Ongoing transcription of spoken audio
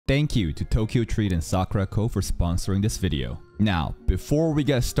Thank you to Tokyo Treat and Sakura Co for sponsoring this video. Now, before we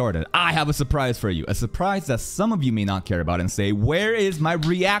get started, I have a surprise for you. A surprise that some of you may not care about and say, where is my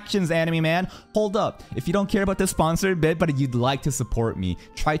reactions, anime man? Hold up. If you don't care about the sponsored bit, but you'd like to support me,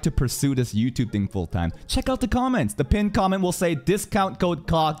 try to pursue this YouTube thing full time, check out the comments. The pinned comment will say discount code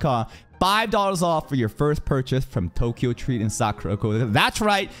KAKA. $5 off for your first purchase from Tokyo Treat and Sakura Co. That's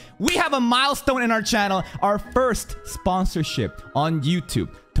right, we have a milestone in our channel, our first sponsorship on YouTube.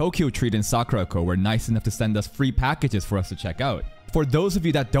 Tokyo Treat and Sakura Co. were nice enough to send us free packages for us to check out. For those of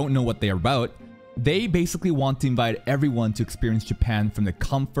you that don't know what they're about, they basically want to invite everyone to experience Japan from the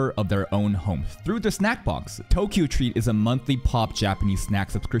comfort of their own home through their snack box. Tokyo Treat is a monthly pop Japanese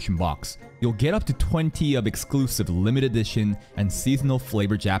snack subscription box. You'll get up to 20 of exclusive limited edition and seasonal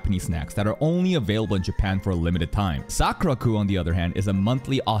flavor Japanese snacks that are only available in Japan for a limited time. Sakura-ku, on the other hand, is a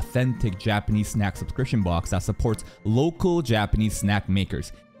monthly authentic Japanese snack subscription box that supports local Japanese snack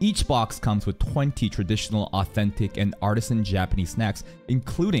makers. Each box comes with 20 traditional, authentic, and artisan Japanese snacks,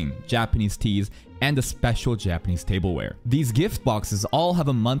 including Japanese teas and a special Japanese tableware. These gift boxes all have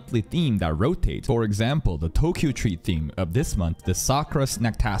a monthly theme that rotates. For example, the Tokyo Treat theme of this month, the Sakura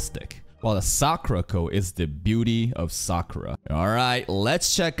Snacktastic, while the Sakura Co is the beauty of Sakura. Alright,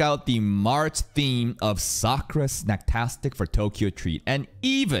 let's check out the March theme of Sakura Snacktastic for Tokyo Treat. And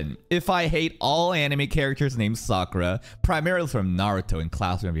even if I hate all anime characters named Sakura, primarily from Naruto and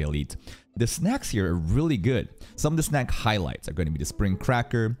Classroom of the Elite, the snacks here are really good. Some of the snack highlights are going to be the spring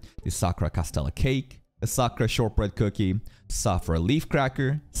cracker, the Sakura Castella cake, the Sakura shortbread cookie, Sakura leaf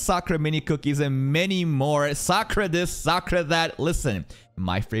cracker, Sakura mini cookies, and many more. Sakura this, Sakura that. Listen,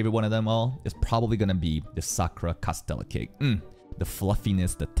 my favorite one of them all is probably gonna be the Sakura Castella cake. The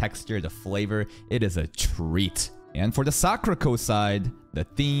fluffiness, the texture, the flavor, it is a treat. And for the Sakura Co side, the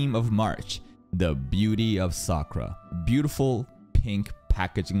theme of March, the beauty of Sakura. Beautiful pink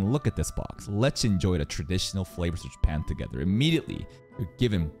packaging. Look at this box. Let's enjoy the traditional flavors of Japan together. Immediately, you're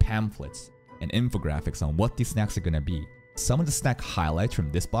given pamphlets and infographics on what these snacks are gonna be. Some of the snack highlights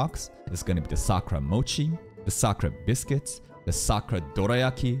from this box is gonna be the Sakura mochi, the Sakura biscuits, the Sakura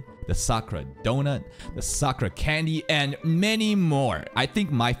dorayaki, the Sakura donut, the Sakura candy, and many more. I think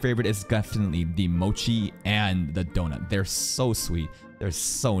my favorite is definitely the mochi and the donut. They're so sweet. They're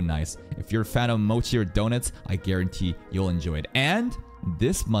so nice. If you're a fan of mochi or donuts, I guarantee you'll enjoy it. And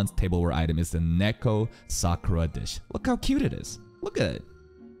this month's tableware item is the Neko Sakura dish. Look how cute it is. Look at it.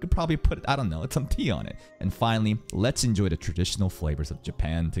 Could probably put, I don't know, some tea on it. And finally, let's enjoy the traditional flavors of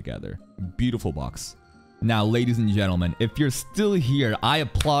Japan together. Beautiful box. Now, ladies and gentlemen, if you're still here, I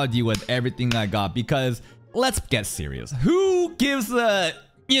applaud you with everything I got, because let's get serious. Who gives a,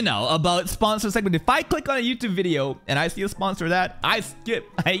 about sponsor segment? If I click on a YouTube video and I see a sponsor that, I skip.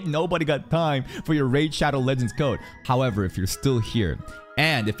 Ain't nobody got time for your Raid Shadow Legends code. However, if you're still here,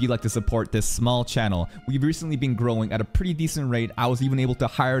 and if you'd like to support this small channel, we've recently been growing at a pretty decent rate. I was even able to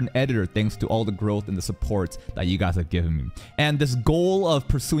hire an editor thanks to all the growth and the support that you guys have given me. And this goal of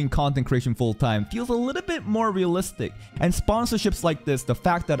pursuing content creation full-time feels a little bit more realistic. And sponsorships like this, the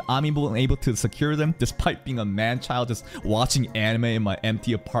fact that I'm able to secure them despite being a man-child just watching anime in my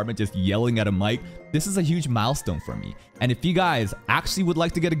empty apartment just yelling at a mic, this is a huge milestone for me. And if you guys actually would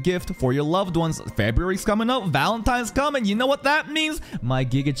like to get a gift for your loved ones, February's coming up, Valentine's coming, you know what that means? My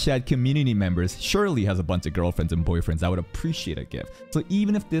Giga Chat community members surely has a bunch of girlfriends and boyfriends. I would appreciate a gift. So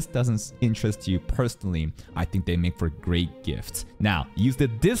even if this doesn't interest you personally, I think they make for great gifts. Now, use the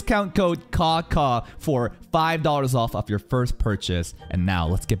discount code KAKA for $5 off of your first purchase. And now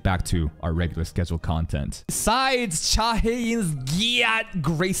let's get back to our regular scheduled content. Besides Cha Hae-in's Giat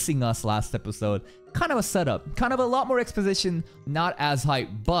gracing us last episode, kind of a setup, kind of a lot more exposition, not as hype,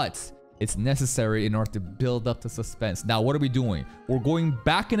 but it's necessary in order to build up the suspense. Now, what are we doing? We're going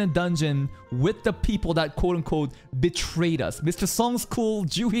back in a dungeon with the people that quote-unquote betrayed us. Mr. Song's cool,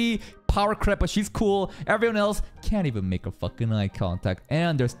 Juhi, power crepa, she's cool. Everyone else can't even make a fucking eye contact.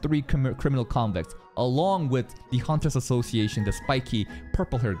 And there's 3 criminal convicts, along with the Hunters Association, the spiky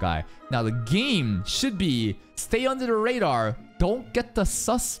purple hair guy. Now, the game should be stay under the radar. Don't get the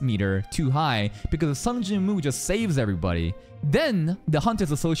sus meter too high, because Sung Jin-moo just saves everybody. Then the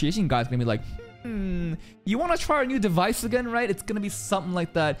Hunters Association guy's gonna be like, you want to try our new device again, right? It's gonna be something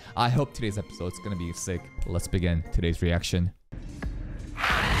like that. I hope today's episode's gonna be sick. Let's begin today's reaction.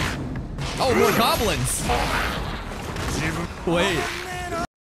 Oh, more goblins! Wait.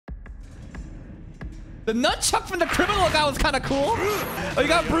 The nunchuck from the criminal guy was kind of cool. Oh, you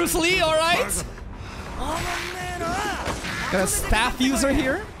got Bruce Lee, alright? Got a staff user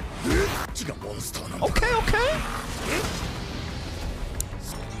here. Okay, okay.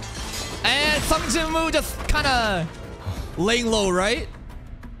 And Sung Jin-moo just kind of laying low, right?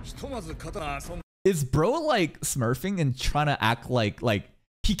 Is bro like smurfing and trying to act like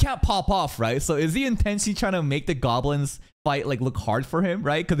he can't pop off, right? So is he intentionally trying to make the goblins fight like look hard for him,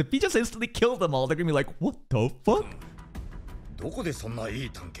 right? Because if he just instantly kills them all, they're gonna be like, what the fuck?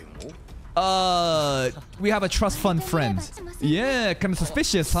 We have a trust fund friend. Yeah, kind of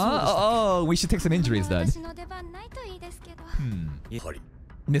suspicious, huh? Oh, we should take some injuries then.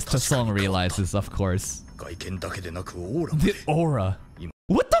 Mr. Song realizes, of course. The aura.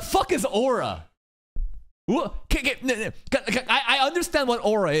 What the fuck is aura? I understand what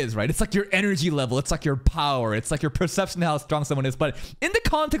aura is, right? It's like your energy level. It's like your power. It's like your perception of how strong someone is. But in the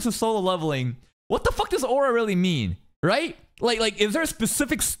context of solo leveling, what the fuck does aura really mean, right? Like, is there a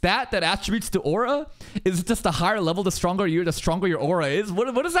specific stat that attributes to aura? Is it just the higher level, the stronger your aura is?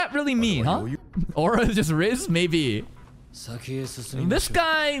 What does that really mean, huh? Aura is just Riz? Maybe. This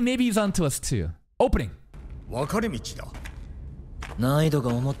guy, maybe he's onto us too. Opening.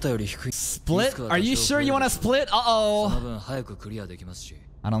 Split? Are you sure you want to split? Uh-oh.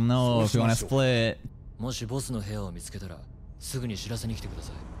 I don't know if you want to split.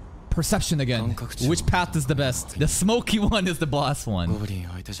 Perception again. Which path is the best? The smoky one is the boss one.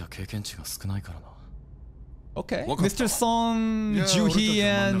 Okay. Mr. Song, Juhee,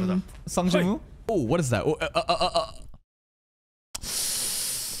 and Song Jin-woo? Oh, what is that?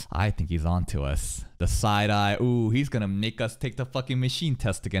 I think he's on to us. The side eye. Ooh, he's gonna make us take the fucking machine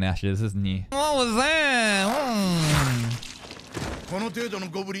test again after this, isn't he? What was that?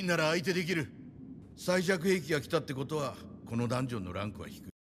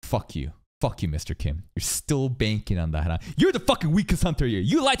 Fuck you. Fuck you, Mr. Kim. You're still banking on that, huh? You're the fucking weakest hunter here.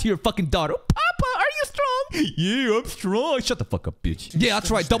 You lied to your fucking daughter. Papa, are you strong? Yeah, I'm strong. Shut the fuck up, bitch. Yeah,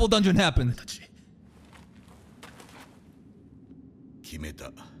 that's right. Double dungeon happened.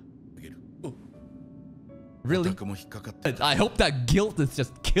 Really? I hope that guilt is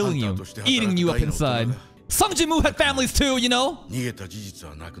just killing you, eating you up inside. Sung Jin-woo had families too, you know?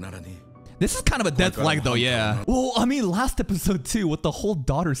 This is kind of a death flag though, yeah. Well, I mean, last episode too, with the whole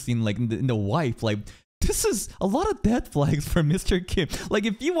daughter scene, like, in the wife, like, this is a lot of death flags for Mr. Kim. Like,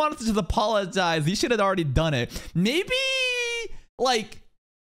 if you wanted to just apologize, he should have already done it. Maybe, like,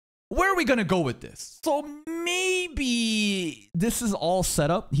 where are we gonna go with this? So maybe this is all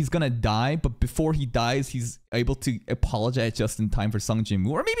set up. He's gonna die, but before he dies, he's able to apologize just in time for Sung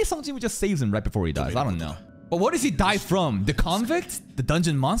Jin-woo. Or maybe Sung Jin-woo just saves him right before he dies. I don't know. But what does he die from? The convicts? The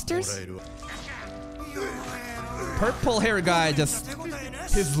dungeon monsters? Purple hair guy just...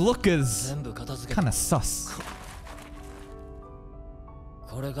 his look is kind of sus.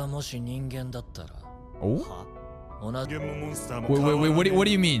 Oh? Wait, what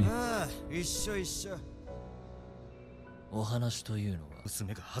do you mean?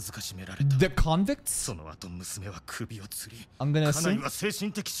 The convicts? I'm gonna assume.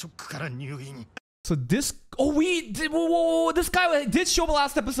 So this... oh, whoa, this guy did show up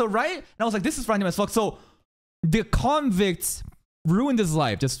last episode, right? And I was like, this is random as fuck. So the convicts ruined his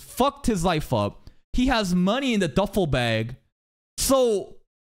life, just fucked his life up. He has money in the duffel bag. So...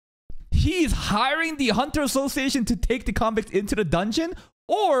 he's hiring the Hunter Association to take the convicts into the dungeon?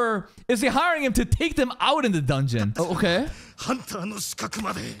 Or is he hiring him to take them out in the dungeon? Oh, okay.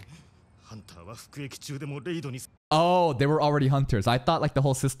 Oh, they were already hunters. I thought like the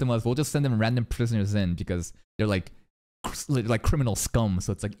whole system was, we'll just send them random prisoners in because they're like criminal scum,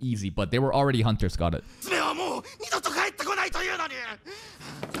 so it's like easy. But they were already hunters, got it.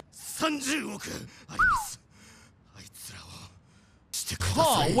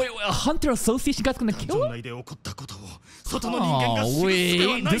 Oh, wait, a Hunter Association guy's gonna kill him? Oh,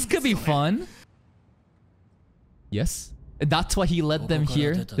 wait, this could be fun. Yes? And that's why he led them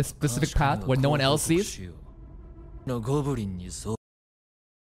here, this specific path where no one else sees?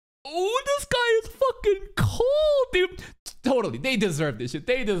 Oh, this guy is fucking cold, dude. Totally, they deserve this shit.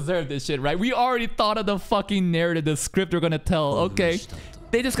 They deserve this shit, right? We already thought of the fucking narrative, the script we're gonna tell. Okay.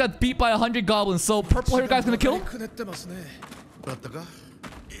 They just got beat by 100 goblins, so purple hair guy's gonna kill him?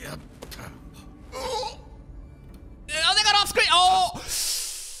 Oh, they got off screen. Oh,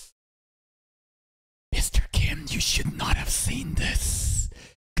 Mr. Kim, you should not have seen this.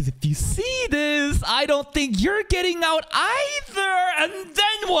 Because if you see this, I don't think you're getting out either. And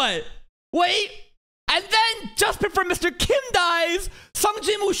then what? Wait. And then just before Mr. Kim dies, Sung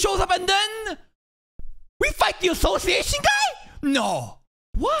Jin-woo shows up and then we fight the association guy? No.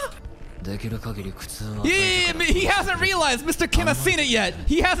 What? Yeah, he hasn't realized Mr. Kim has seen it yet.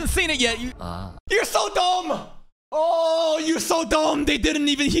 He hasn't seen it yet. You're so dumb. Oh, you're so dumb. He didn't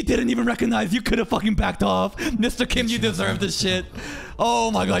even recognize. You could have fucking backed off. Mr. Kim, you deserve this shit. Oh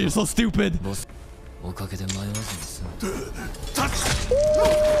my god, you're so stupid.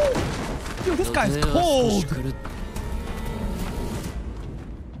 Yo, this guy's cold.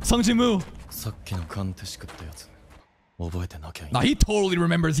 Sung Jin-woo. Nah, he totally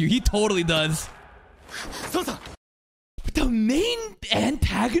remembers you. He totally does. The main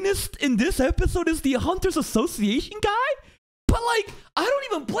antagonist in this episode is the Hunters Association guy? But like, I don't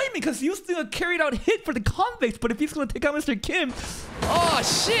even blame him because he was doing a carried out hit for the convicts, but if he's gonna take out Mr. Kim, oh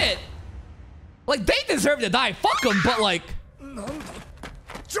shit. Like, they deserve to die. Fuck them, but like... Oh,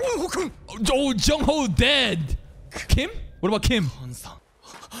 Jung-ho dead. Kim? What about Kim?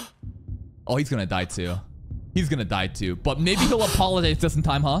 Oh, he's gonna die too. He's gonna die too. But maybe he'll apologize just in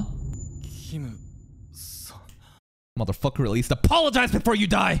time, huh? Motherfucker, at least apologize before you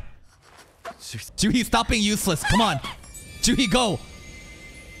die. Juhi, stop being useless. Come on. Juhi, go.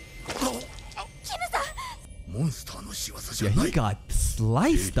 Yeah, he got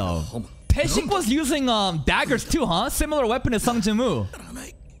sliced though. Taeshik was using daggers too, huh? Similar weapon as Sung Jin-woo.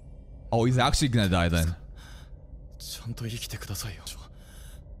 Oh, he's actually gonna die then.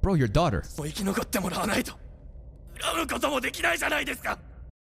 Bro, your daughter.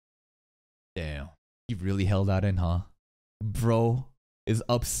 Damn. He really held that in, huh? Bro is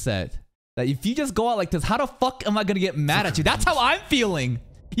upset that if you just go out like this, how the fuck am I gonna get mad at you? That's how I'm feeling.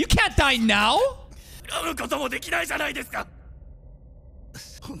 You can't die now.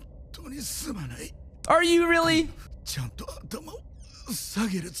 Are you really?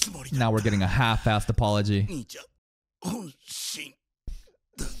 Now we're getting a half-assed apology.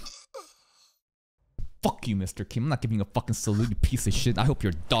 Fuck you, Mr. Kim. I'm not giving you a fucking salute, you piece of shit. I hope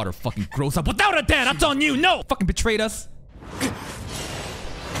your daughter fucking grows up without a dad. That's on you. No! Fucking betrayed us.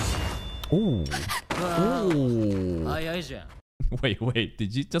 Oh. Oh. Wait.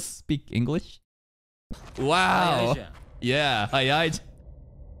 Did you just speak English? Wow. Yeah.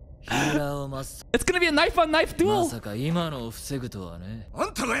 It's gonna be a knife-on-knife duel. Bro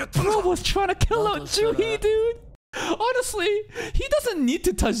was trying to kill out Juhi, dude. Honestly, he doesn't need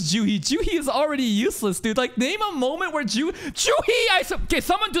to touch Juhi. Juhi is already useless, dude. Like, name a moment where Juhi... Okay,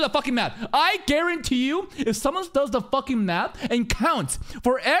 someone do the fucking math. I guarantee you, if someone does the fucking math and counts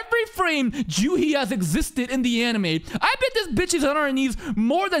for every frame Juhi has existed in the anime, I bet this bitch is on her knees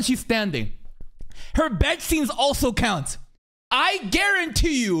more than she's standing. Her bed scenes also count. I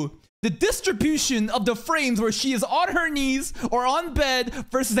guarantee you, the distribution of the frames where she is on her knees or on bed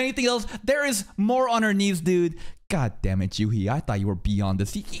versus anything else, there is more on her knees, dude. God damn it, Juhi. I thought you were beyond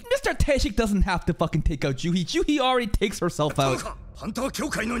this. Mr. Taeshik doesn't have to fucking take out Juhi. Juhi already takes herself out.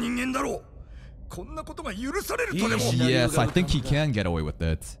 Yes, I think he can get away with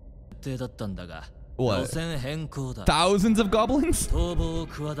it. What? Thousands of goblins? Oh,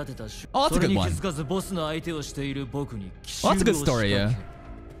 that's a good one. Oh, that's a good story, yeah.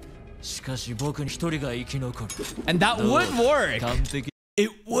 And that would work. It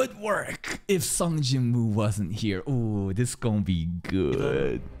would work if Sung Jin-woo wasn't here. Ooh, this gonna be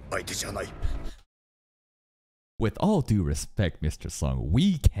good. With all due respect, Mr. Sung,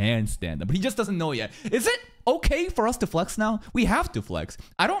 we can stand him, but he just doesn't know yet. Is it okay for us to flex now? We have to flex.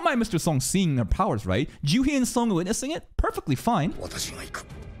 I don't mind Mr. Sung seeing her powers, right? Juhi and Sung witnessing it? Perfectly fine.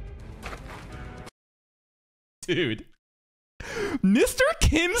 Dude. Mr.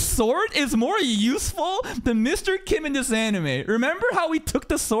 Kim's sword is more useful than Mr. Kim in this anime. Remember how we took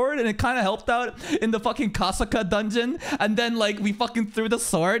the sword and it kind of helped out in the fucking Kasaka dungeon? And then like we fucking threw the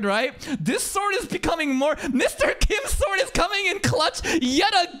sword, right? This sword is becoming more... Mr. Kim's sword is coming in clutch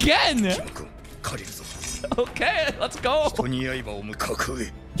yet again! Okay, let's go.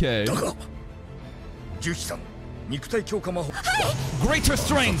 Okay. Greater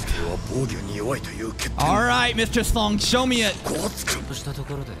strength. Alright, Mr. Song, show me it.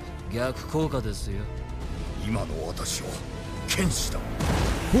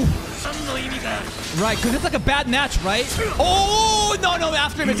 Right, because it's like a bad match, right? Oh, no,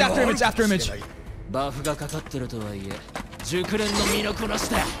 after image. Just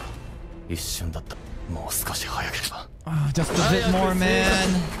a bit more,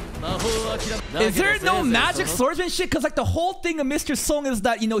 man. Is there no magic swordsmanship? Because like the whole thing of Mr. Song is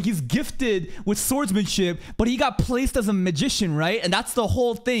that, you know, he's gifted with swordsmanship, but he got placed as a magician, right? And that's the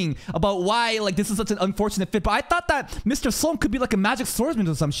whole thing about why like this is such an unfortunate fit. But I thought that Mr. Song could be like a magic swordsman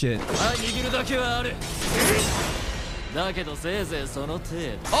or some shit.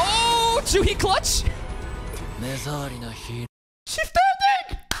 Oh, Juhi clutch! She's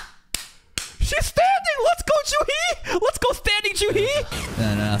standing! She's standing! Let's go, Juhi! Let's go standing, Juhi!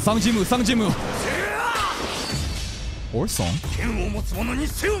 No. Sung Jin-woo. Or Song.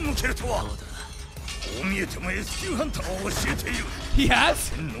 He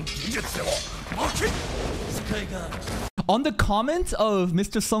has? On the comment of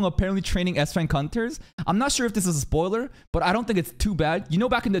Mr. Song apparently training S-rank hunters, I'm not sure if this is a spoiler, but I don't think it's too bad. You know,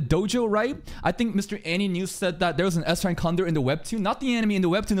 back in the dojo, right? I think Mr. Annie News said that there was an S-rank hunter in the webtoon. Not the anime, in the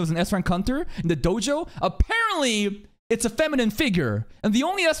webtoon, there was an S-rank hunter in the dojo. Apparently, it's a feminine figure, and the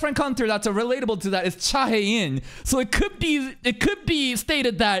only S-rank hunter that's relatable to that is Cha Hae-in. So it could be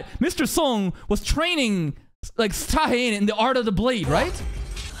stated that Mr. Song was training like Cha Hae-in in the art of the blade, right?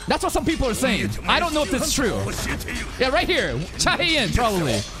 That's what some people are saying. I don't know if it's true. Yeah, right here, Cha Hae-in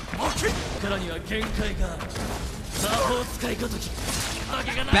probably.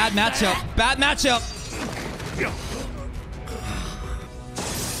 Bad matchup. Bad matchup.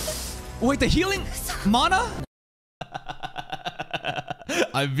 Wait, the healing mana?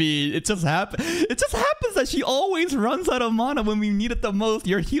 I mean, it just happens that she always runs out of mana when we need it the most.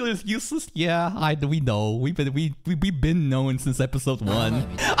 Your healer's useless. Yeah, we know. We've been known since episode 1.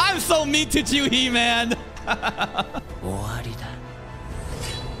 I'm so mean to Juhi, man.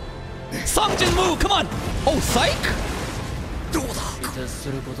 Songjin Woo, come on. Oh, psych.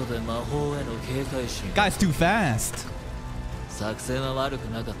 Guy's too fast.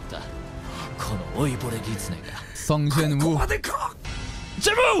 Songjin Woo.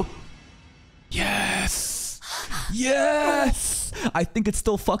 Jinwoo! Yes! Yes! I think it's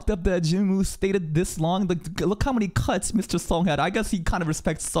still fucked up that Jinwoo stayed this long. Look how many cuts Mr. Song had. I guess he kind of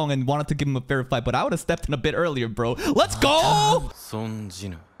respects Song and wanted to give him a fair fight, but I would have stepped in a bit earlier, bro. Let's go!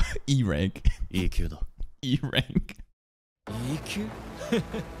 E rank. E rank.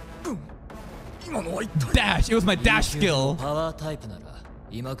 Dash! It was my dash skill.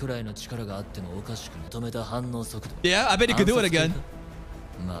 Yeah, I bet he could do it again.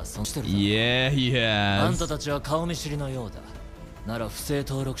 Yeah, he has.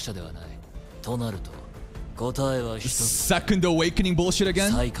 Second awakening bullshit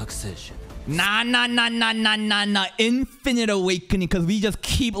again? Nah. Infinite awakening, because we just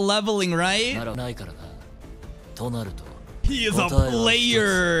keep leveling, right? He is a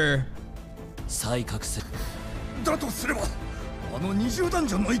player.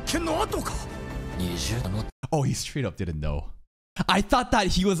 Oh, he straight up didn't know. I thought that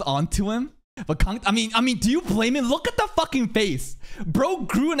he was onto him, but I mean, do you blame him? Look at the fucking face. Bro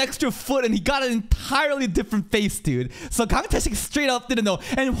grew an extra foot and he got an entirely different face, dude. So Kang Tae-sik straight up didn't know.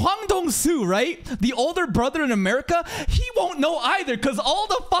 And Hwang Dong-soo, right? The older brother in America, he won't know either because all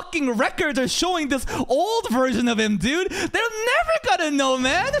the fucking records are showing this old version of him, dude. They're never gonna know,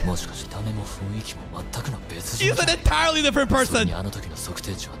 man. He's an entirely different person.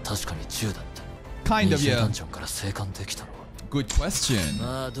 Kind of, yeah. Good question.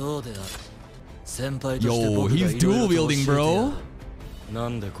 Yo, he's dual wielding, bro.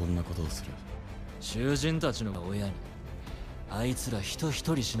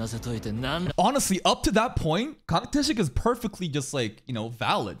 Honestly, up to that point, Kang Tae-sik is perfectly just like, you know,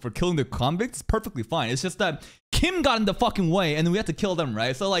 valid for killing the convicts. Perfectly fine. It's just that Kim got in the fucking way and we had to kill them,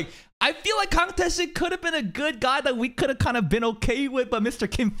 right? So like, I feel like Kang Tae-sik could have been a good guy that we could have kind of been okay with, but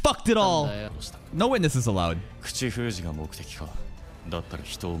Mr. Kim fucked it all. No witnesses allowed.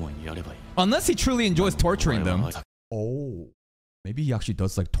 Unless he truly enjoys torturing them. Oh, maybe he actually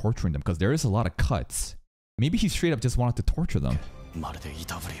does like torturing them because there is a lot of cuts. Maybe he straight up just wanted to torture them.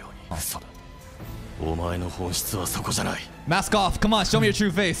 Mask off. Come on, show me your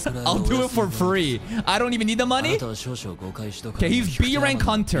true face. I'll do it for free. I don't even need the money. Okay, he's B rank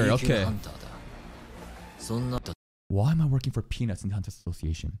hunter. Okay. Why am I working for Peanuts in the Hunters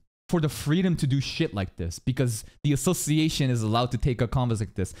Association? For the freedom to do shit like this, because the association is allowed to take a convicts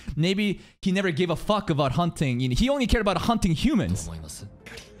like this. Maybe he never gave a fuck about hunting. He only cared about hunting humans.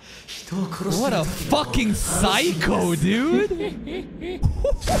 What a fucking psycho, dude.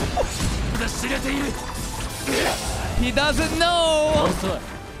 He doesn't know.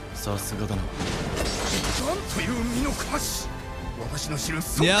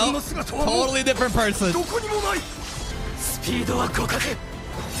 Yeah, totally different person.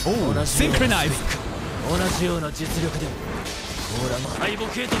 Oh, synchronized.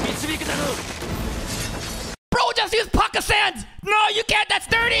 Bro, just use pocket sand. No, you can't. That's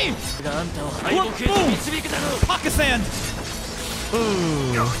dirty. Pocket sand.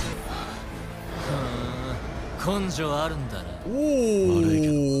 Ooh.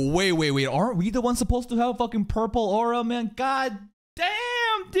 Ooh. Wait. Aren't we the ones supposed to have fucking purple aura, man? God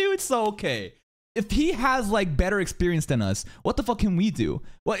damn, dude. So okay. If he has like better experience than us, what the fuck can we do?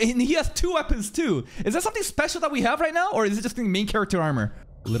 Well, and he has 2 weapons too. Is that something special that we have right now? Or is it just the main character armor?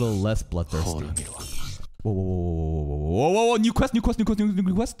 A little less bloodthirsty. Whoa. New quest.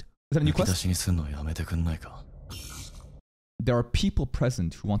 that a new quest? There are people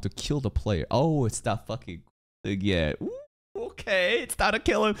present who want to kill the player. Oh, it's that fucking... Yeah. Ooh, okay, it's not a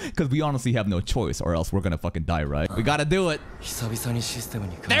kill him. Because we honestly have no choice or else we're gonna fucking die, right? We gotta do it.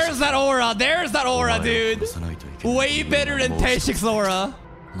 There's that aura! There's that aura, dude! Way better than Taeshik's aura.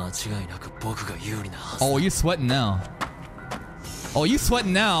 Oh, you sweating now. Oh, you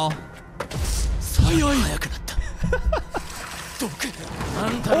sweating now.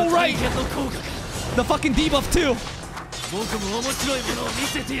 Oh, right! The fucking debuff, too!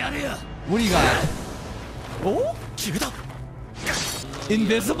 What do you got? Oh?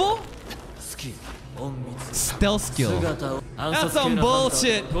 Invisible? Stealth skill. That's some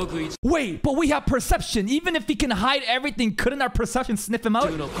bullshit. Wait, but we have perception. Even if he can hide everything, couldn't our perception sniff him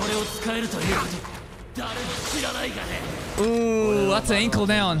out? Ooh, that's an ankle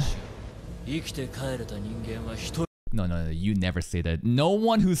down. No, you never say that. No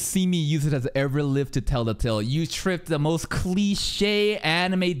one who's seen me use it has ever lived to tell the tale. You tripped the most cliche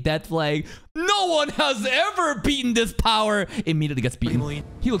anime death flag. No one has ever beaten this power. Immediately gets beaten.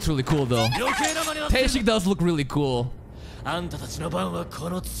 He looks really cool though. Taeshik does look really cool. Oh,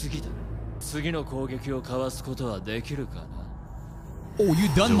 you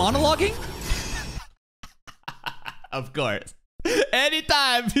done monologuing? Of course.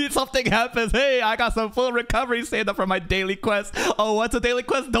 Anytime something happens, hey, I got some full recovery saved up for my daily quest. Oh, what's a daily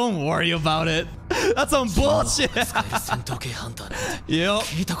quest? Don't worry about it. That's some bullshit. Yep.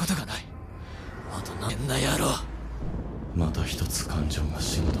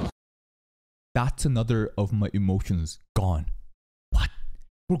 That's another of my emotions gone. What?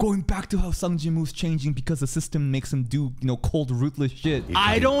 We're going back to how Sung Jin-woo's changing because the system makes him do, you know, cold, ruthless shit.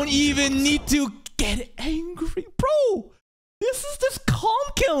 I don't even need to get angry, bro. This is just calm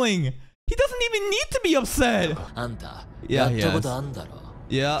killing. He doesn't even need to be upset. Yeah, he has.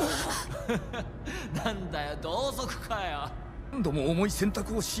 Yeah.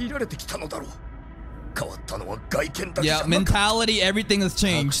 Yeah, mentality, everything has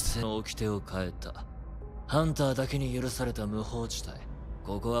changed.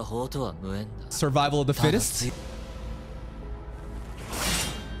 Survival of the fittest?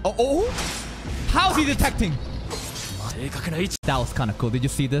 Oh? How's he detecting? That was kind of cool. Did you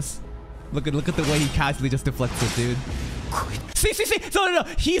see this? Look at the way he casually just deflects it, dude. See. No.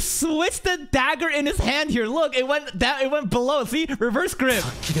 He switched the dagger in his hand here. Look, it went down. It went below. See, reverse grip.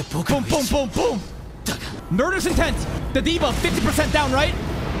 Boom. Murderous intent. The debuff 50% down, right?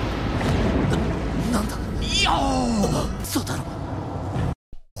 Yo.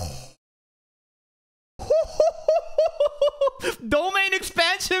 Domain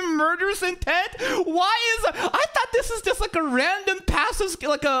expansion, murderous intent. Why is I thought this is just like a random passive,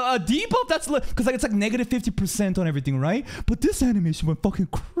 like a debuff that's because like it's like negative 50% on everything, right? But this animation went fucking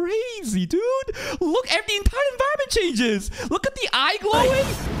crazy, dude. Look, the entire environment changes. Look at the eye glowing.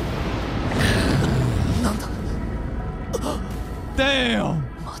 Damn.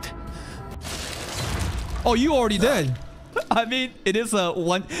 Oh, you already dead. I mean, it is a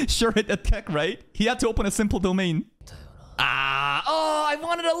one sure hit attack, right? He had to open a simple domain. Oh, I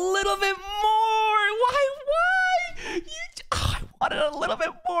wanted a little bit more. Why? I wanted a little bit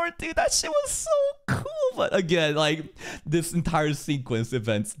more, dude. That shit was so cool. But again, like, this entire sequence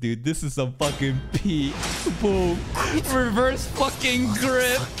events, dude, this is some fucking peak. Boom. Reverse fucking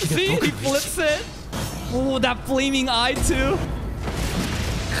grip. See, he flips it. Oh, that flaming eye, too.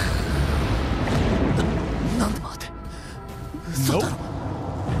 Nope.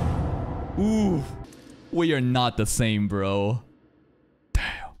 Ooh. We are not the same, bro.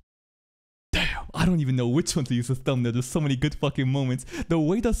 Damn. I don't even know which one to use as thumbnail. There's so many good fucking moments. The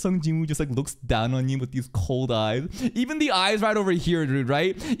way that Sung Jin-woo just like looks down on you with these cold eyes. Even the eyes right over here, dude,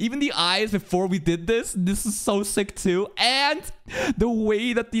 right? Even the eyes before we did this is so sick too. And the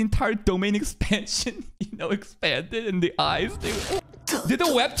way that the entire domain expansion, you know, expanded in the eyes, dude. Did the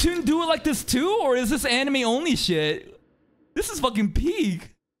webtoon do it like this too? Or is this anime only shit? This is fucking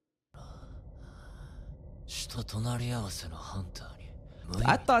peak.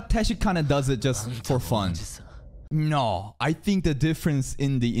 I thought Taeshik kind of does it just for fun. No, I think the difference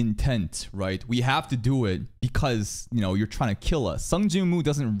in the intent, right? We have to do it because, you know, you're trying to kill us. Sung Jin-woo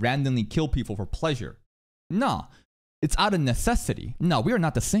doesn't randomly kill people for pleasure. No, it's out of necessity. No, we are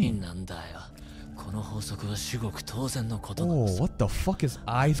not the same. Oh, what the fuck is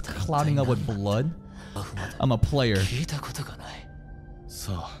eyes clouding up with blood? I'm a player.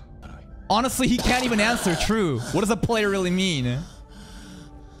 Honestly, he can't even answer true. What does a player really mean?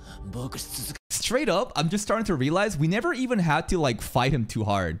 straight up, I'm just starting to realize we never even had to like fight him too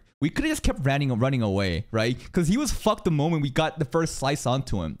hard. We could have just kept running away, right? Because he was fucked the moment we got the first slice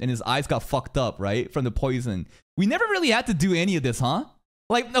onto him and his eyes got fucked up, right? From the poison. We never really had to do any of this, huh?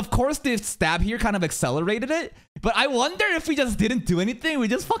 Like, of course, the stab here kind of accelerated it. But I wonder if we just didn't do anything. We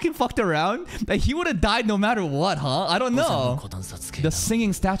just fucking fucked around. Like, he would have died no matter what, huh? I don't know. The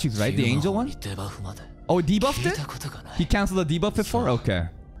singing statues, right? The angel one? Oh, it debuffed it? He canceled the debuff before? Okay.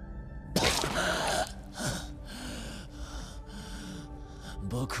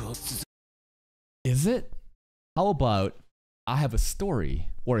 Is it? How about I have a story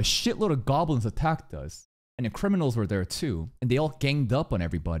where a shitload of goblins attacked us and the criminals were there too and they all ganged up on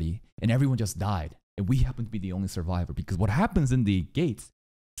everybody and everyone just died and we happen to be the only survivor because what happens in the gates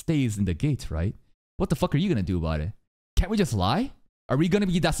stays in the gates, right? What the fuck are you gonna do about it? Can't we just lie? Are we gonna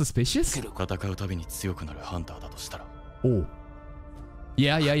be that suspicious? Oh.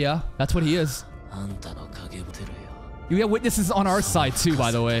 Yeah. That's what he is. We have witnesses on our side too,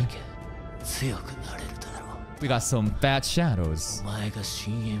 by the way. We got some bad shadows.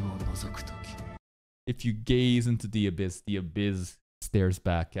 If you gaze into the abyss stares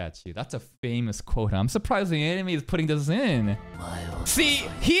back at you. That's a famous quote. I'm surprised the anime is putting this in. See,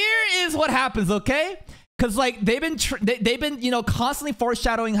 here is what happens, okay? Because like they've been you know constantly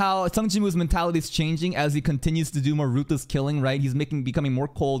foreshadowing how Sung Jin-woo's mentality is changing as he continues to do more ruthless killing, right? He's becoming more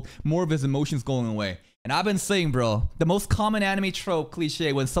cold, more of his emotions going away. And I've been saying, bro, the most common anime trope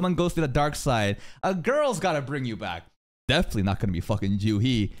cliche when someone goes to the dark side, a girl's gotta bring you back. Definitely not gonna be fucking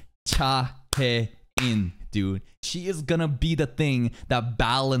Ju-hee. Cha-he-in, dude. She is gonna be the thing that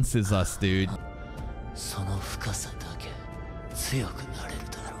balances us, dude.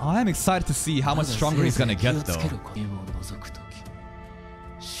 I'm excited to see how much stronger he's gonna get, though.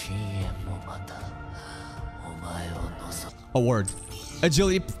 A word.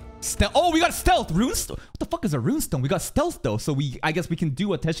 Agility. Oh, we got stealth. Runestone. What the fuck is a runestone? We got stealth, though. So I guess we can do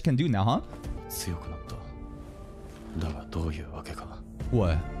what Tesh can do now, huh?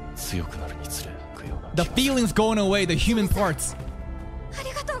 What? The feelings going away. The human parts.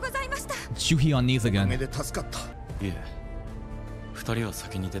 Ju-hee on knees again.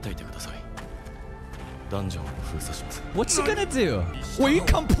 What's he gonna do? Well, you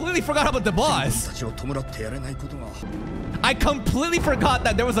completely forgot about the boss. I completely forgot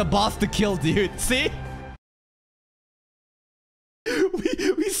that there was a boss to kill, dude. See?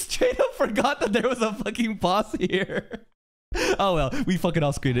 We straight up forgot that there was a fucking boss here. Oh well, we fucking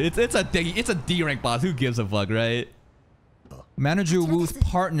off-screened it. It's a D rank boss. Who gives a fuck, right? Manager Wu's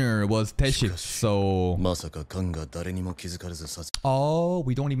partner was Teshik, so... Oh,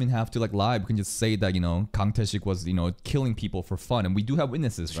 we don't even have to like lie. We can just say that, you know, Kang Teshik was, you know, killing people for fun. And we do have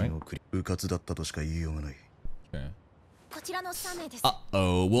witnesses, right? Okay.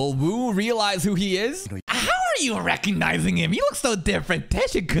 Uh-oh, will Wu realize who he is? How are you recognizing him? He looks so different.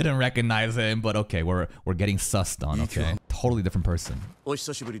 Teshik couldn't recognize him, but okay, we're getting sussed on, okay? Totally different person.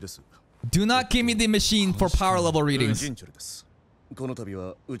 Do not give me the machine for power level readings.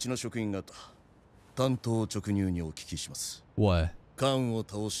 What?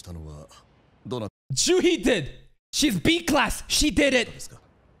 Ju-hee did! She's B class! She did it!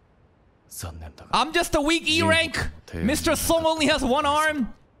 I'm just a weak E rank! Mr. Song only has one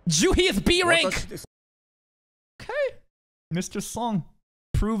arm! Ju-hee is B rank! Okay. Mr. Song,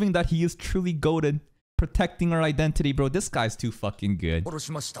 proving that he is truly goated. Protecting our identity, bro. This guy's too fucking good.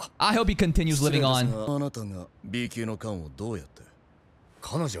 I hope he continues living on.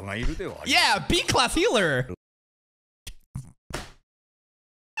 Yeah, B-class healer!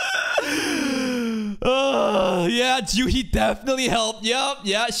 Yeah, Ju-hee definitely helped. Yup,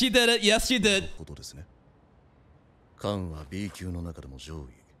 yeah, she did it. Yes, she did.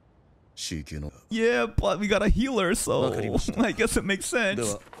 Yeah, but we got a healer, so I guess it makes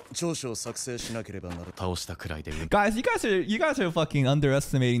sense. Guys, you guys are fucking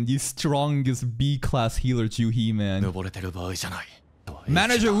underestimating the strongest B-class healer Ju-hee, man.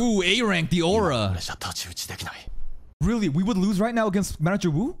 Manager Wu, A rank, the aura. Really, we would lose right now against Manager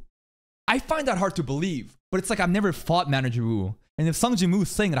Wu? I find that hard to believe, but it's like I've never fought Manager Wu. And if Sung Jin-woo is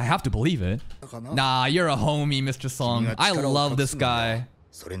saying it, I have to believe it. Nah, you're a homie, Mr. Song. I love this guy.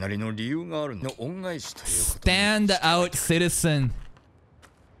 Stand out citizen.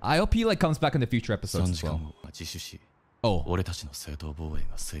 I hope he like comes back in the future episodes as well. Oh.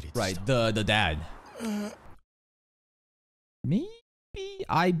 Right, the dad. Maybe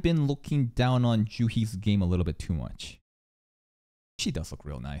I've been looking down on Ju-hee's game a little bit too much. She does look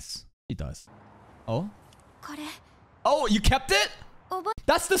real nice. She does. Oh? Oh, you kept it?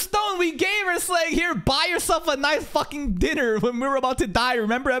 That's the stone we gave her, saying, here, buy yourself a nice fucking dinner when we were about to die.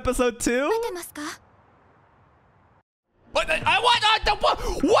 Remember episode 2? What kind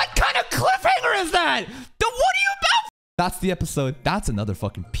of cliffhanger is that? What are you about? That's the episode. That's another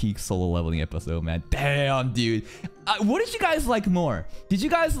fucking peak solo leveling episode, man. Damn, dude. What did you guys like more? Did you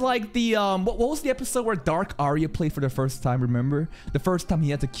guys like the what was the episode where Dark Arya played for the first time? Remember the first time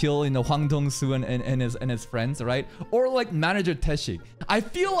he had to kill, you know, Hwang Dong-soo and his friends, right? Or like Manager Teshik. I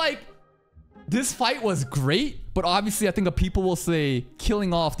feel like this fight was great, but obviously I think people will say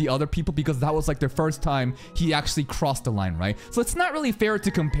killing off the other people because that was like their first time he actually crossed the line, right? So it's not really fair to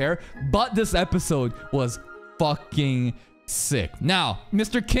compare, but this episode was fucking sick. Now,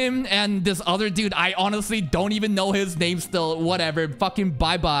 Mr. Kim and this other dude, I honestly don't even know his name still. Whatever. Fucking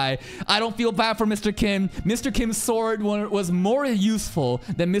bye-bye. I don't feel bad for Mr. Kim. Mr. Kim's sword was more useful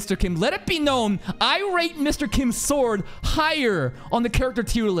than Mr. Kim. Let it be known, I rate Mr. Kim's sword higher on the character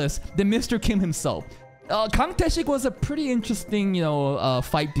tier list than Mr. Kim himself. Kang Tae-sik was a pretty interesting, you know,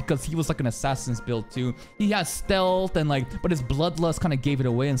 fight because he was like an assassin's build too. He has stealth and like, but his bloodlust kind of gave it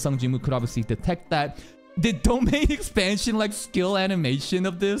away, and Sung Ji-woo could obviously detect that. The domain expansion, like, skill animation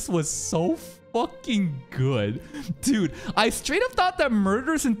of this was so fucking good. Dude, I straight up thought that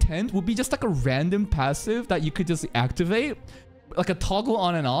Murderous Intent would be just like a random passive that you could just activate, like a toggle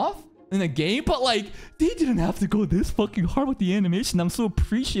on and off in a game, but like they didn't have to go this fucking hard with the animation. I'm so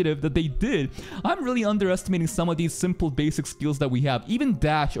appreciative that they did. I'm really underestimating some of these simple basic skills that we have. Even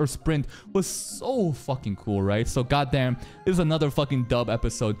dash or sprint was so fucking cool, right? So goddamn, this is another fucking dub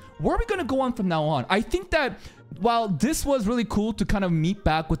episode. Where are we gonna go on from now on? I think that while this was really cool to kind of meet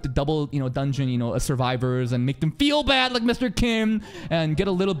back with the double, you know, dungeon, you know, survivors and make them feel bad like Mr. Kim and get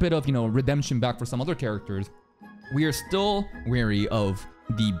a little bit of, you know, redemption back for some other characters, we are still wary of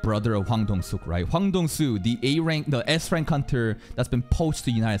the brother of Hwang Dong-suk, right? Hwang Dong-soo, the A-rank, the S-rank hunter that's been poached to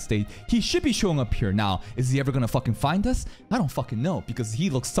the United States. He should be showing up here now. Is he ever gonna fucking find us? I don't fucking know, because he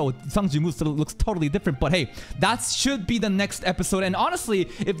looks so... Sung Ji-woo looks totally different, but hey, that should be the next episode. And honestly,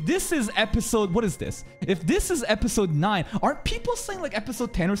 if this is episode... What is this? If this is episode 9, aren't people saying like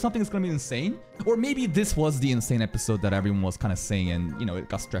episode 10 or something is gonna be insane? Or maybe this was the insane episode that everyone was kind of saying and, you know, it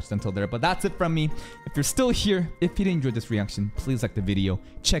got stretched until there. But that's it from me. If you're still here, if you did enjoy this reaction, please like the video.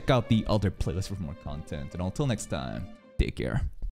 Check out the other playlist for more content. And until next time, take care.